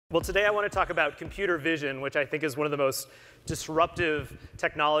Well, today I want to talk about computer vision, which I think is one of the most disruptive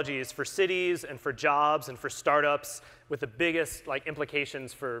technologies for cities and for jobs and for startups with the biggest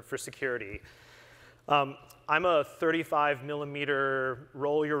implications for security. I'm a 35 millimeter,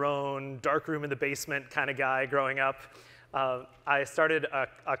 roll your own, dark room in the basement kind of guy growing up. I started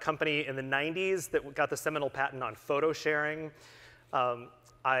a company in the 90s that got the seminal patent on photo sharing.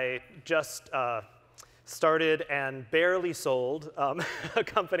 I just started and barely sold a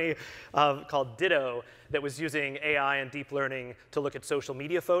company called Ditto that was using AI and deep learning to look at social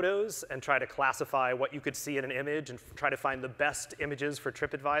media photos and try to classify what you could see in an image and try to find the best images for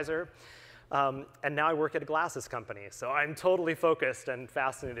TripAdvisor. And now I work at a glasses company, so I'm totally focused and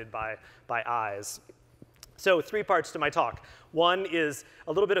fascinated by eyes. So 3 parts to my talk. One is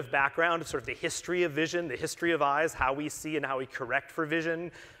a little bit of background, sort of the history of vision, the history of eyes, how we see and how we correct for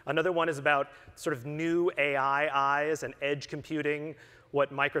vision. Another one is about sort of new AI eyes and edge computing,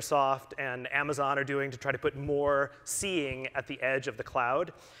 what Microsoft and Amazon are doing to try to put more seeing at the edge of the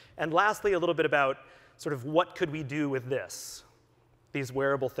cloud. And lastly, a little bit about sort of what could we do with this, these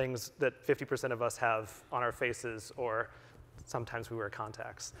wearable things that 50% of us have on our faces, or sometimes we wear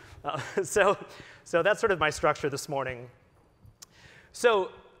contacts. So that's sort of my structure this morning.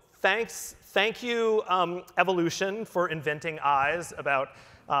 So thank you, evolution, for inventing eyes about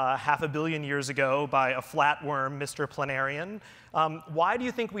 500 million years ago by a flatworm, Mr. Planarian. Why do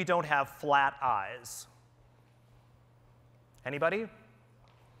you think we don't have flat eyes? Anybody?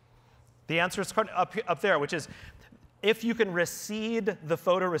 The answer is up there, which is if you can recede the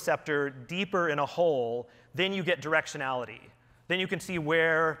photoreceptor deeper in a hole, then you get directionality. Then you can see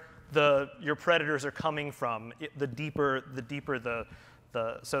where your predators are coming from, the deeper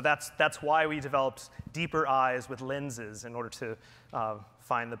so that's why we developed deeper eyes with lenses in order to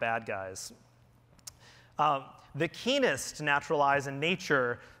find the bad guys. The keenest natural eyes in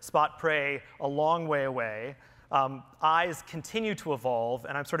nature spot prey a long way away. Eyes continue to evolve,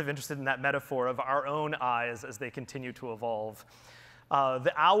 and I'm sort of interested in that metaphor of our own eyes as they continue to evolve.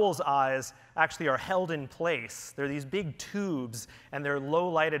 The owl's eyes actually are held in place. They're these big tubes, and they're low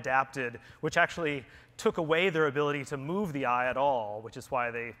light adapted, which actually took away their ability to move the eye at all, which is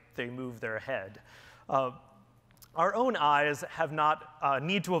why they move their head. Our own eyes have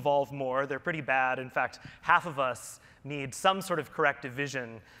need to evolve more. They're pretty bad. In fact, half of us need some sort of corrective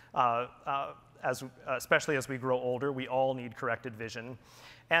vision, especially as we grow older. We all need corrected vision.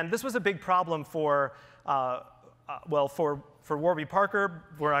 And this was a big problem for Warby Parker,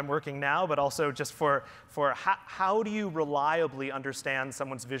 where I'm working now, but also just for how do you reliably understand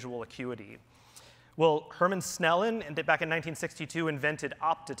someone's visual acuity? Well, Hermann Snellen, back in 1962, invented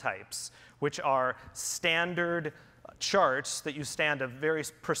optotypes, which are standard charts that you stand a very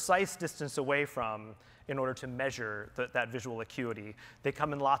precise distance away from in order to measure that visual acuity. They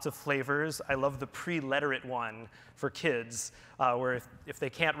come in lots of flavors. I love the pre-letterate one for kids, where if they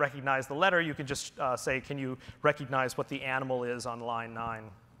can't recognize the letter, you can just say, can you recognize what the animal is on line 9?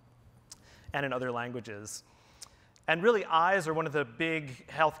 And in other languages. And really, eyes are one of the big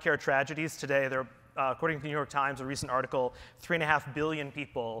healthcare tragedies today. They're, according to the New York Times, a recent article, 3.5 billion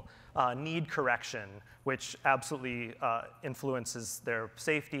people need correction, which absolutely influences their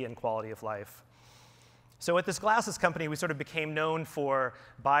safety and quality of life. So at this glasses company, we sort of became known for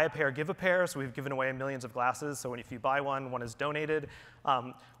buy a pair, give a pair. So we've given away millions of glasses. So if you buy one is donated.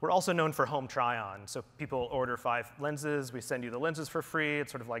 We're also known for home try-on. So people order 5 lenses. We send you the lenses for free.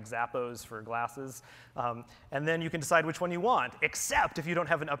 It's sort of like Zappos for glasses. And then you can decide which one you want, except if you don't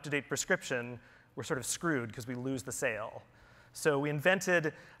have an up-to-date prescription, we're sort of screwed because we lose the sale. So we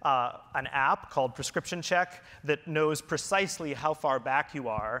invented an app called Prescription Check that knows precisely how far back you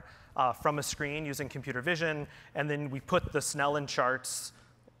are from a screen using computer vision, and then we put the Snellen charts,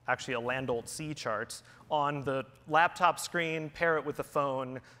 actually a Landolt C chart, on the laptop screen, pair it with the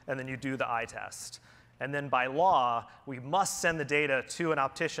phone, and then you do the eye test. And then by law, we must send the data to an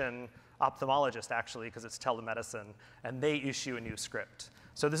ophthalmologist actually, because it's telemedicine, and they issue a new script.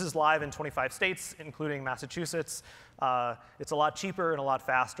 So this is live in 25 states, including Massachusetts. It's a lot cheaper and a lot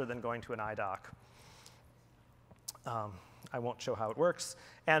faster than going to an eye doc. I won't show how it works.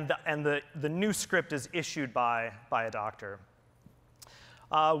 And the new script is issued by a doctor.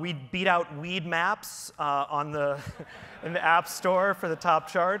 We beat out Weed Maps in the App Store for the top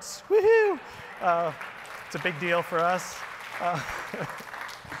charts. Woohoo! It's a big deal for us.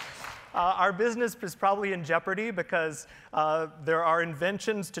 Our business is probably in jeopardy because there are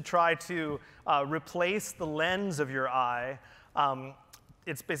inventions to try to replace the lens of your eye.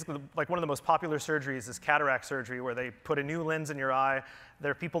 It's basically like one of the most popular surgeries is cataract surgery, where they put a new lens in your eye.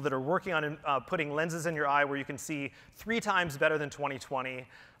 There are people that are working on putting lenses in your eye where you can see 3 times better than 20/20.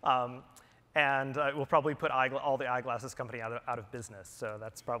 And we'll probably put all the eyeglasses company out of business. So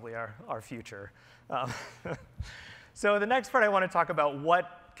that's probably our future. So the next part, I want to talk about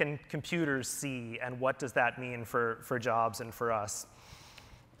what can computers see and what does that mean for jobs and for us.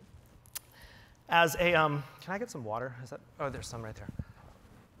 As a, can I get some water? Is that, oh, there's some right there.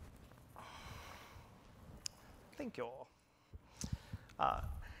 Thank you.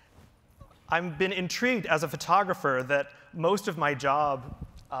 I've been intrigued as a photographer that most of my job,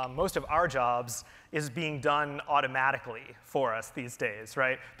 most of our jobs, is being done automatically for us these days,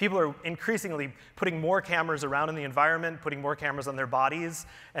 right? People are increasingly putting more cameras around in the environment, putting more cameras on their bodies,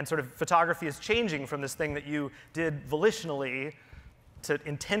 and sort of photography is changing from this thing that you did volitionally to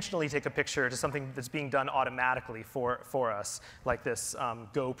intentionally take a picture to something that's being done automatically for us, like this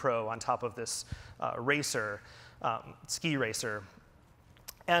GoPro on top of this racer, ski racer.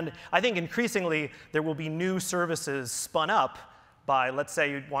 And I think increasingly there will be new services spun up by, let's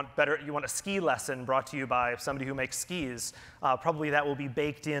say you want a ski lesson brought to you by somebody who makes skis. Probably that will be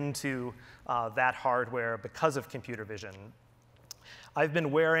baked into that hardware because of computer vision. I've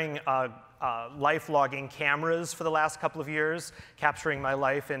been wearing life logging cameras for the last couple of years, capturing my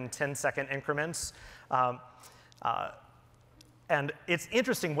life in 10-second increments. And it's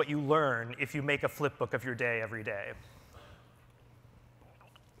interesting what you learn if you make a flip book of your day every day.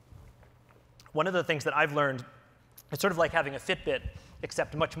 One of the things that I've learned, it's sort of like having a Fitbit,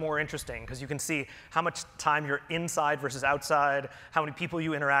 except much more interesting, because you can see how much time you're inside versus outside, how many people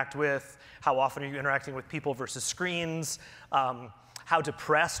you interact with, how often are you interacting with people versus screens, how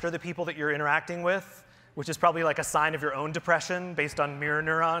depressed are the people that you're interacting with, which is probably like a sign of your own depression based on mirror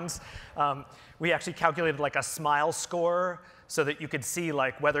neurons. We actually calculated like a smile score so that you could see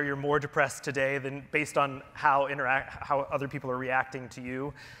like whether you're more depressed today than based on how other people are reacting to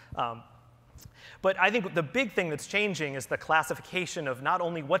you. But I think the big thing that's changing is the classification of not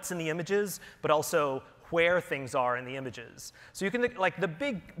only what's in the images, but also where things are in the images. So you can, like, the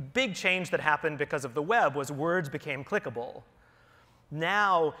big change that happened because of the web was words became clickable.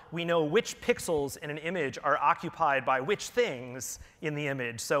 Now we know which pixels in an image are occupied by which things in the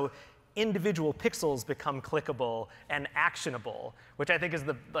image. So individual pixels become clickable and actionable, which I think is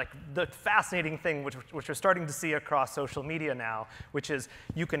the fascinating thing which we're starting to see across social media now, which is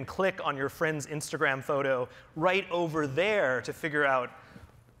you can click on your friend's Instagram photo right over there to figure out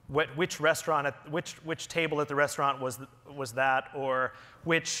which restaurant, which table at the restaurant was that, or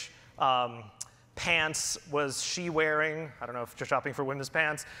which pants was she wearing? I don't know if you're shopping for women's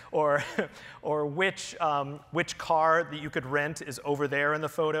pants, or which car that you could rent is over there in the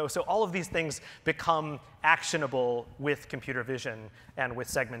photo. So all of these things become actionable with computer vision and with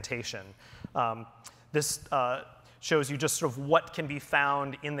segmentation. This shows you just sort of what can be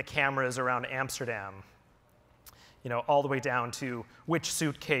found in the cameras around Amsterdam, all the way down to which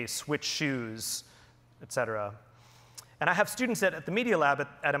suitcase, which shoes, et cetera. And I have students at the Media Lab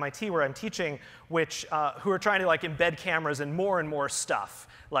at MIT where I'm teaching, who are trying to embed cameras in more and more stuff,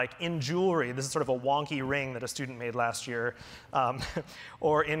 like in jewelry. This is sort of a wonky ring that a student made last year,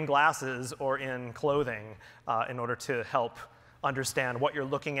 or in glasses, or in clothing, in order to help understand what you're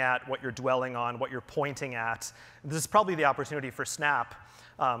looking at, what you're dwelling on, what you're pointing at. This is probably the opportunity for Snap,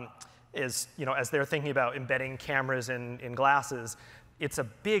 as they're thinking about embedding cameras in glasses. It's a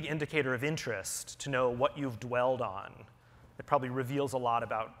big indicator of interest to know what you've dwelled on. It probably reveals a lot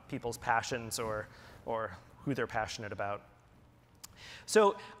about people's passions or who they're passionate about.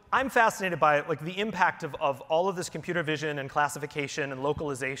 So I'm fascinated by the impact of all of this computer vision and classification and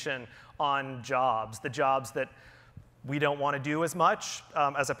localization on jobs, the jobs that we don't want to do as much.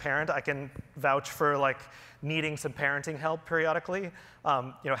 As a parent, I can vouch for needing some parenting help periodically.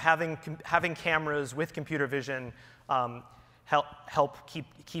 Having cameras with computer vision help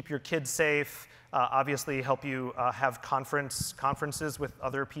keep your kids safe, obviously help you have conferences with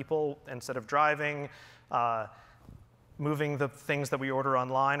other people instead of driving, moving the things that we order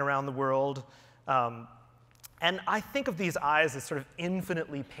online around the world. And I think of these eyes as sort of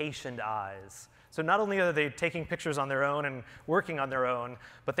infinitely patient eyes. So not only are they taking pictures on their own and working on their own,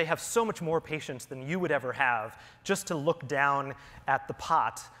 but they have so much more patience than you would ever have just to look down at the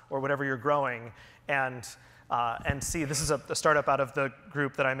pot or whatever you're growing and see. This is a startup out of the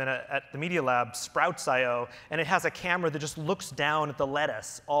group that I'm in at the Media Lab, Sprouts.io, and it has a camera that just looks down at the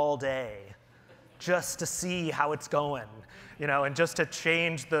lettuce all day just to see how it's going, and just to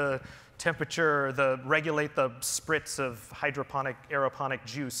change the temperature, regulate the spritz of aeroponic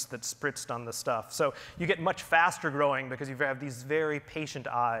juice that's spritzed on the stuff. So you get much faster growing because you have these very patient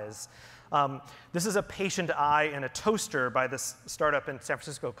eyes. This is a patient eye in a toaster by this startup in San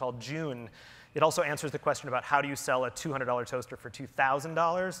Francisco called June. It also answers the question about how do you sell a $200 toaster for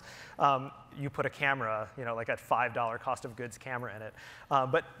 $2,000. You put a camera, like a $5 cost of goods camera in it.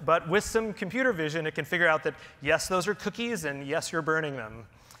 But with some computer vision, it can figure out that, yes, those are cookies, and yes, you're burning them.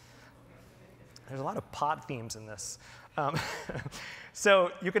 There's a lot of pot themes in this.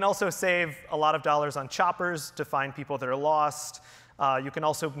 So you can also save a lot of dollars on choppers to find people that are lost. You can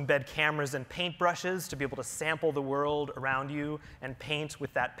also embed cameras and paintbrushes to be able to sample the world around you and paint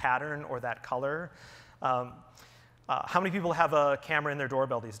with that pattern or that color. How many people have a camera in their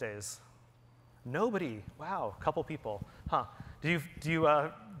doorbell these days? Nobody. Wow, a couple people. Huh. Have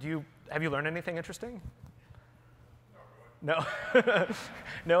you learned anything interesting? No.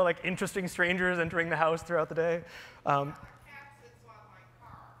 No, like interesting strangers entering the house throughout the day?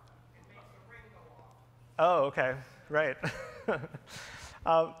 Oh, OK, right.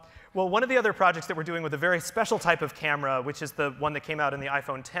 Well, one of the other projects that we're doing with a very special type of camera, which is the one that came out in the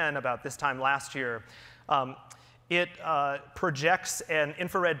iPhone 10 about this time last year, it projects an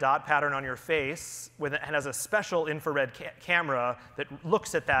infrared dot pattern on your face and has a special infrared camera that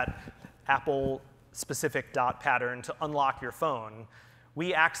looks at that Apple-specific dot pattern to unlock your phone.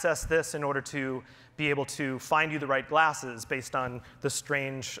 We access this in order to be able to find you the right glasses based on the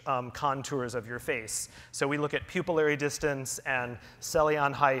strange contours of your face. So we look at pupillary distance and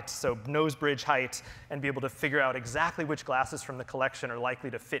cilion height, so nose bridge height, and be able to figure out exactly which glasses from the collection are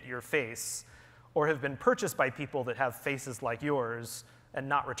likely to fit your face or have been purchased by people that have faces like yours and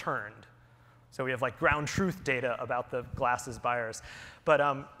not returned. So we have like ground truth data about the glasses buyers. But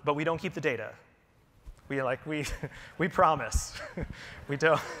we don't keep the data. We promise. We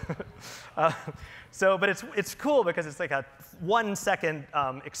don't. But it's cool because it's like a 1-second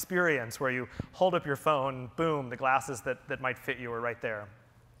experience where you hold up your phone, boom, the glasses that might fit you are right there.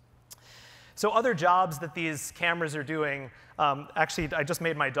 So other jobs that these cameras are doing, actually, I just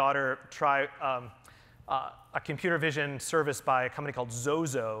made my daughter try a computer vision service by a company called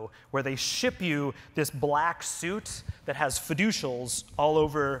Zozo, where they ship you this black suit that has fiducials all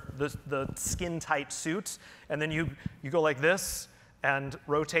over the skin-tight suit, and then you go like this and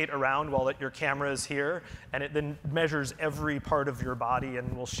rotate around while your camera is here, and it then measures every part of your body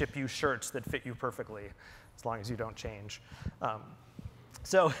and will ship you shirts that fit you perfectly, as long as you don't change.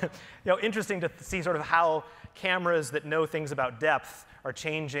 So interesting to see sort of how cameras that know things about depth are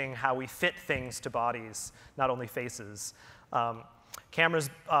changing how we fit things to bodies, not only faces. Cameras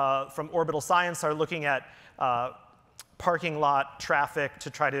from Orbital Science are looking at parking lot traffic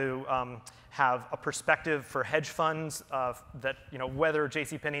to try to have a perspective for hedge funds that whether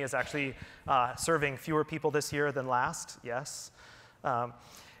JCPenney is actually serving fewer people this year than last. Yes.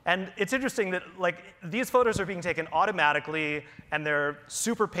 And it's interesting that these photos are being taken automatically, and they're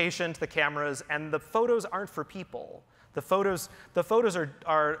super patient, the cameras, and the photos aren't for people. The photos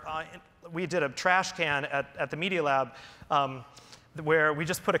are we did a trash can at the Media Lab where we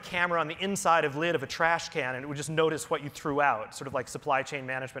just put a camera on the inside of lid of a trash can, and it would just notice what you threw out, sort of like supply chain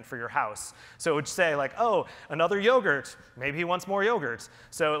management for your house. So it would say oh, another yogurt, maybe he wants more yogurt.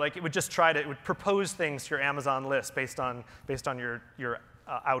 So it would just it would propose things to your Amazon list based on your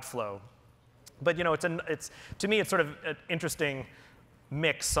outflow. But to me it's sort of an interesting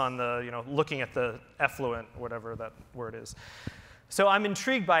mix on the looking at the effluent, whatever that word is. So I'm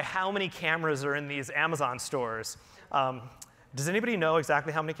intrigued by how many cameras are in these Amazon stores. Does anybody know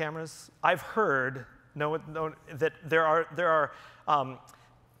exactly how many cameras? I've heard that there are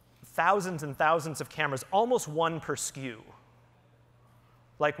thousands and thousands of cameras, almost one per SKU,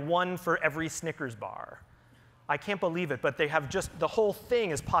 like one for every Snickers bar. I can't believe it, but they have the whole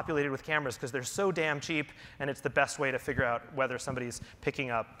thing is populated with cameras because they're so damn cheap, and it's the best way to figure out whether somebody's picking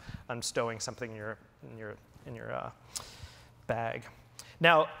up and stowing something in your bag.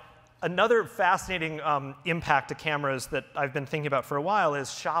 Now, another fascinating impact to cameras that I've been thinking about for a while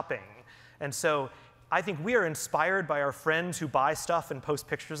is shopping. And so I think we are inspired by our friends who buy stuff and post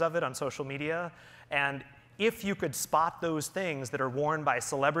pictures of it on social media. And if you could spot those things that are worn by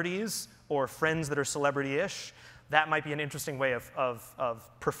celebrities or friends that are celebrity-ish, that might be an interesting way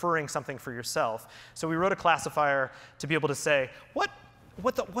of preferring something for yourself. So we wrote a classifier to be able to say, what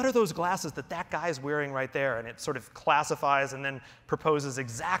are those glasses that guy's wearing right there? And it sort of classifies and then proposes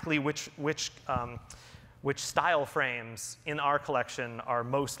exactly which style frames in our collection are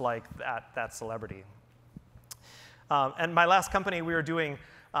most like that celebrity. And my last company, we were doing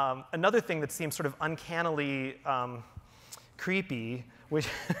another thing that seems sort of uncannily creepy, which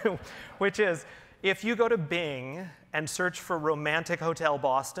is if you go to Bing and search for Romantic Hotel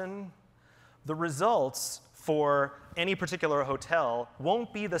Boston, the results for any particular hotel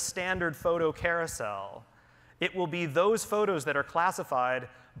won't be the standard photo carousel. It will be those photos that are classified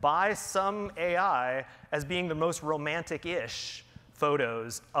by some AI as being the most romantic-ish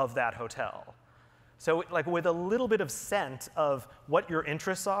photos of that hotel. So like with a little bit of scent of what your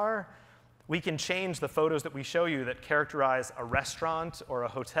interests are, we can change the photos that we show you that characterize a restaurant or a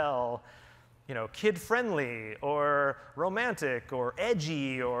hotel, kid-friendly or romantic or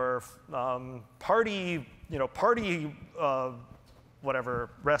edgy or party whatever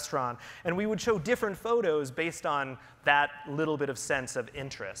restaurant. And we would show different photos based on that little bit of sense of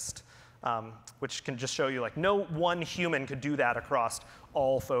interest, which can just show you like no one human could do that across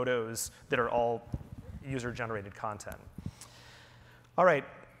all photos that are all user-generated content. All right,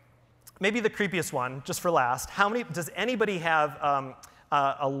 maybe the creepiest one, just for last. Does anybody have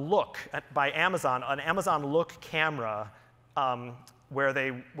a Look by Amazon, an Amazon Look camera where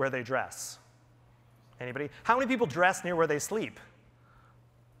they dress? Anybody? How many people dress near where they sleep?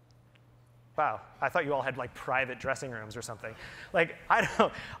 Wow, I thought you all had like private dressing rooms or something. Like, I don't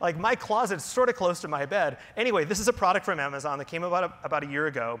know, like my closet's sort of close to my bed. Anyway, this is a product from Amazon that came about a year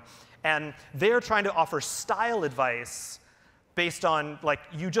ago. And they're trying to offer style advice based on, like,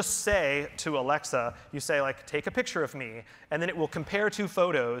 you just say to Alexa, you say, like, take a picture of me, and then it will compare two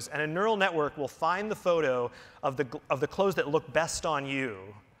photos, and a neural network will find the photo of the clothes that look best on you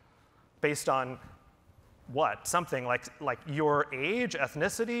based on what? Something like your age,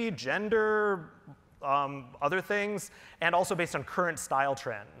 ethnicity, gender, other things, and also based on current style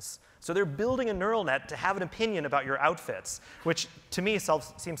trends. So they're building a neural net to have an opinion about your outfits, which to me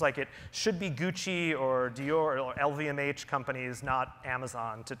seems like it should be Gucci or Dior or LVMH companies, not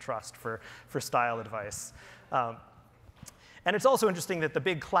Amazon, to trust for style advice. And it's also interesting that the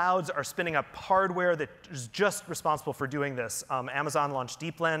big clouds are spinning up hardware that is just responsible for doing this. Amazon launched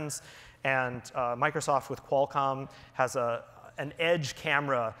Deep Lens, and Microsoft with Qualcomm has an edge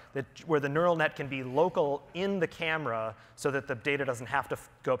camera where the neural net can be local in the camera so that the data doesn't have to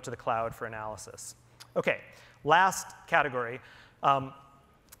go up to the cloud for analysis. OK, last category.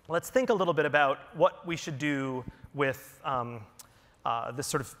 Let's think a little bit about what we should do with this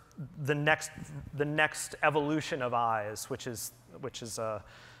sort of the next evolution of eyes, which is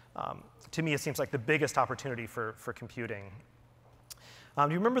to me, it seems like the biggest opportunity for computing.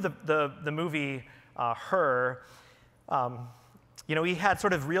 Do you remember the movie Her? He had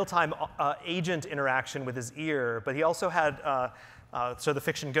sort of real-time agent interaction with his ear, but he also had, so the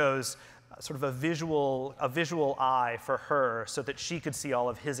fiction goes, sort of a visual eye for her so that she could see all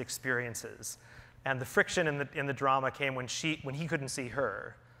of his experiences. And the friction in the drama came when he couldn't see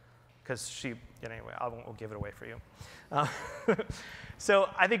her, because anyway, I won't give it away for you. So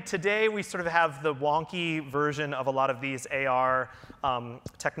I think today we sort of have the wonky version of a lot of these AR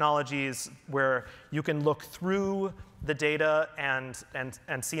technologies where you can look through the data and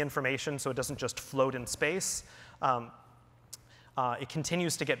see information so it doesn't just float in space. It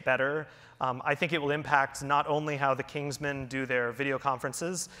continues to get better. I think it will impact not only how the Kingsmen do their video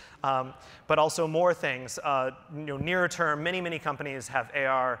conferences, but also more things. Nearer term, many companies have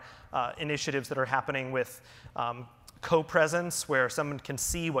AR initiatives that are happening with co-presence, where someone can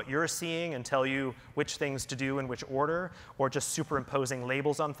see what you're seeing and tell you which things to do in which order, or just superimposing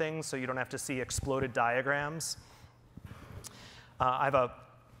labels on things so you don't have to see exploded diagrams. I have a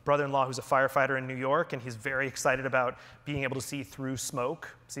brother-in-law who's a firefighter in New York, and he's very excited about being able to see through smoke.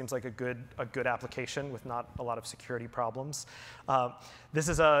 Seems like a good application with not a lot of security problems. This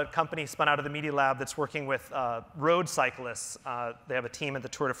is a company spun out of the Media Lab that's working with road cyclists. They have a team at the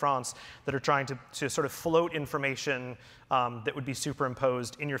Tour de France that are trying to sort of float information that would be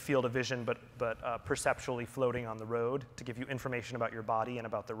superimposed in your field of vision, but perceptually floating on the road to give you information about your body and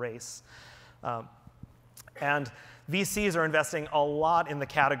about the race. And VCs are investing a lot in the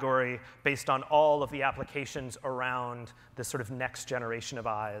category based on all of the applications around this sort of next generation of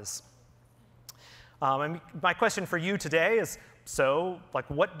eyes. And my question for you today is, so like,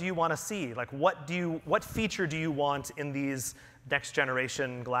 what do you want to see? Like, what feature do you want in these next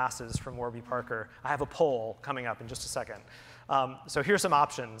generation glasses from Warby Parker? I have a poll coming up in just a second. So here's some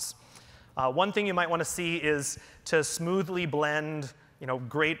options. One thing you might want to see is to smoothly blend,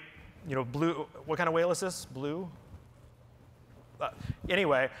 great, blue. What kind of whale is this? Blue?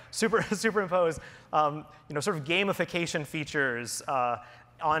 Anyway, superimpose, sort of gamification features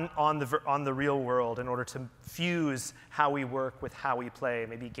on the real world in order to fuse how we work with how we play,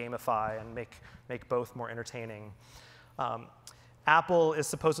 maybe gamify and make both more entertaining. Apple is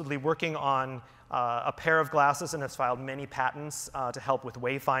supposedly working on a pair of glasses and has filed many patents to help with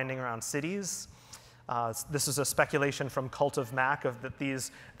wayfinding around cities. This is a speculation from Cult of Mac that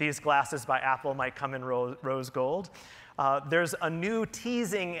these glasses by Apple might come in rose gold. There's a new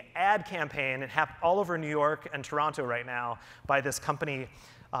teasing ad campaign all over New York and Toronto right now by this company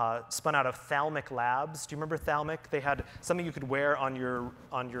spun out of Thalmic Labs. Do you remember Thalmic? They had something you could wear on your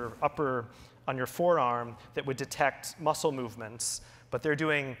forearm that would detect muscle movements. But they're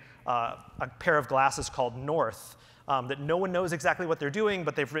doing a pair of glasses called North that no one knows exactly what they're doing,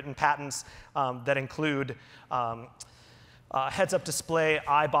 but they've written patents that include heads-up display,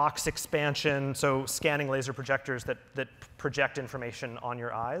 eye box expansion, so scanning laser projectors that project information on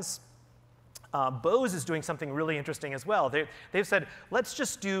your eyes. Bose is doing something really interesting as well. They've said, let's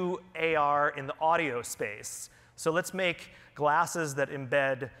just do AR in the audio space. So let's make glasses that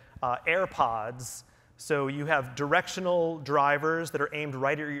embed AirPods. So you have directional drivers that are aimed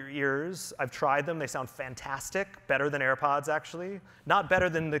right at your ears. I've tried them. They sound fantastic, better than AirPods, actually. Not better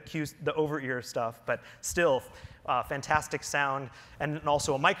than the over-ear stuff, but still fantastic sound, and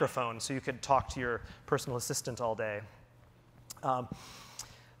also a microphone, so you could talk to your personal assistant all day.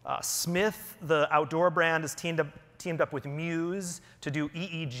 Smith, the outdoor brand, has teamed up with Muse to do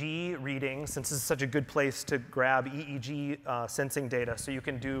EEG readings, since this is such a good place to grab EEG sensing data. So you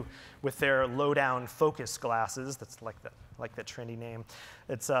can do with their low-down focus glasses. That's like that trendy name.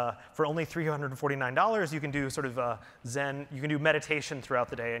 It's for only $349. You can do sort of Zen. You can do meditation throughout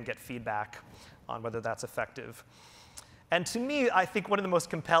the day and get feedback on whether that's effective. And to me, I think one of the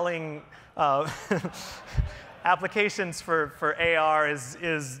most compelling applications for AR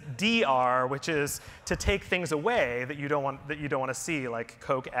is DR, which is to take things away that you don't want to see, like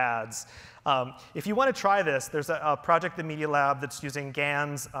Coke ads. If you want to try this, there's a project at the Media Lab that's using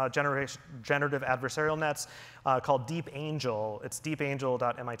GAN's generative adversarial nets called Deep Angel. It's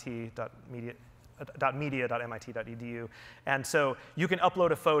deepangel.media.mit.edu. And so you can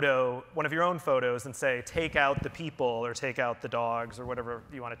upload a photo, one of your own photos, and say, take out the people or take out the dogs or whatever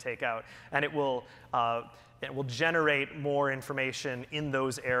you want to take out. And it will generate more information in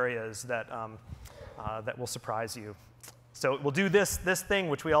those areas that will surprise you. So we'll do this thing,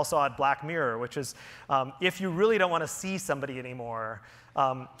 which we all saw at Black Mirror, which is if you really don't want to see somebody anymore,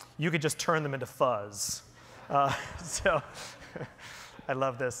 you could just turn them into fuzz. So I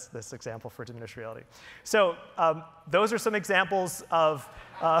love this example for diminished reality. So those are some examples of,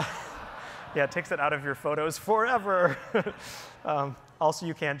 yeah, it takes it out of your photos forever. Also,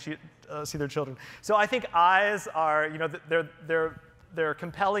 you can't see their children. So I think eyes are, they're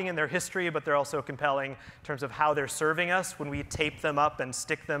compelling in their history, but they're also compelling in terms of how they're serving us when we tape them up and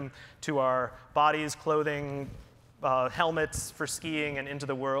stick them to our bodies, clothing, helmets for skiing and into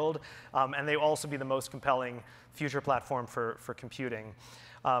the world. And they will also be the most compelling future platform for computing.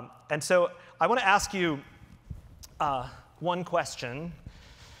 And so I want to ask you one question,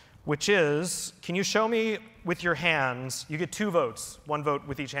 which is, can you show me with your hands, you get 2 votes, 1 vote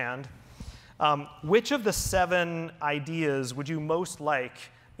with each hand, which of the 7 ideas would you most like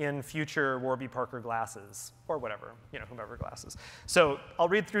in future Warby Parker glasses, or whatever, whomever glasses? So I'll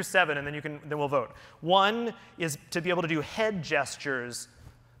read through 7, and then we'll vote. 1 is to be able to do head gestures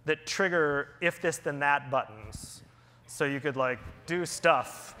that trigger if this then that buttons. So you could do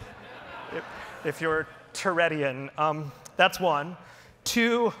stuff if you're Tourettean. That's 1.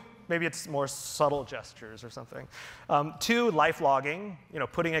 2, maybe it's more subtle gestures or something. 2, life logging,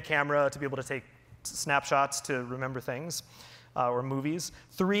 putting a camera to be able to take snapshots to remember things or movies.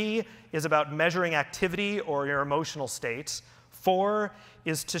 3 is about measuring activity or your emotional state. 4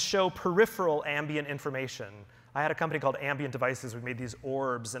 is to show peripheral ambient information. I had a company called Ambient Devices. We made these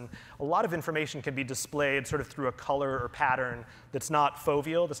orbs, and a lot of information can be displayed sort of through a color or pattern that's not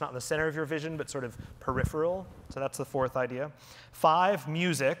foveal, that's not in the center of your vision, but sort of peripheral. So that's the 4th idea. 5,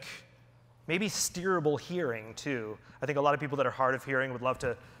 music. Maybe steerable hearing, too. I think a lot of people that are hard of hearing would love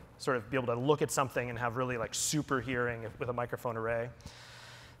to sort of be able to look at something and have really super hearing with a microphone array.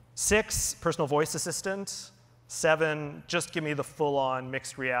 6, personal voice assistant. 7, just give me the full-on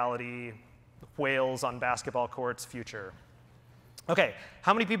mixed reality, whales on basketball courts future. OK,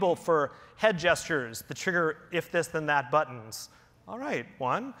 how many people for head gestures, the trigger if this then that buttons? All right,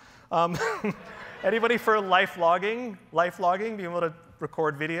 1. Anybody for life logging? Life logging, being able to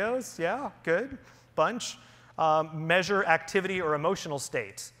record videos? Yeah, good. Bunch. Measure activity or emotional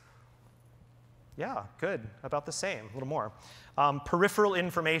state. Yeah, good. About the same, a little more. Peripheral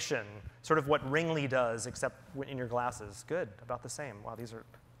information, sort of what Ringly does, except in your glasses. Good, about the same. Wow, these are,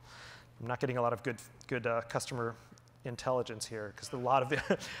 I'm not getting a lot of good customer intelligence here, because a lot of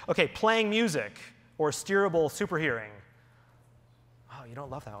the, OK, playing music or steerable super hearing. Oh, you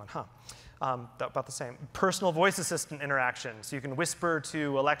don't love that one, huh? About the same. Personal voice assistant interaction, so you can whisper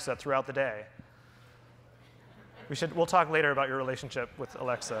to Alexa throughout the day. We'll talk later about your relationship with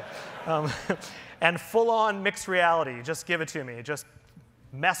Alexa. And full-on mixed reality, just give it to me. Just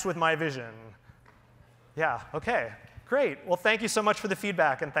mess with my vision. Yeah, OK, Great. Well, thank you so much for the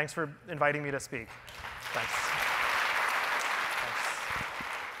feedback, and thanks for inviting me to speak. Thanks.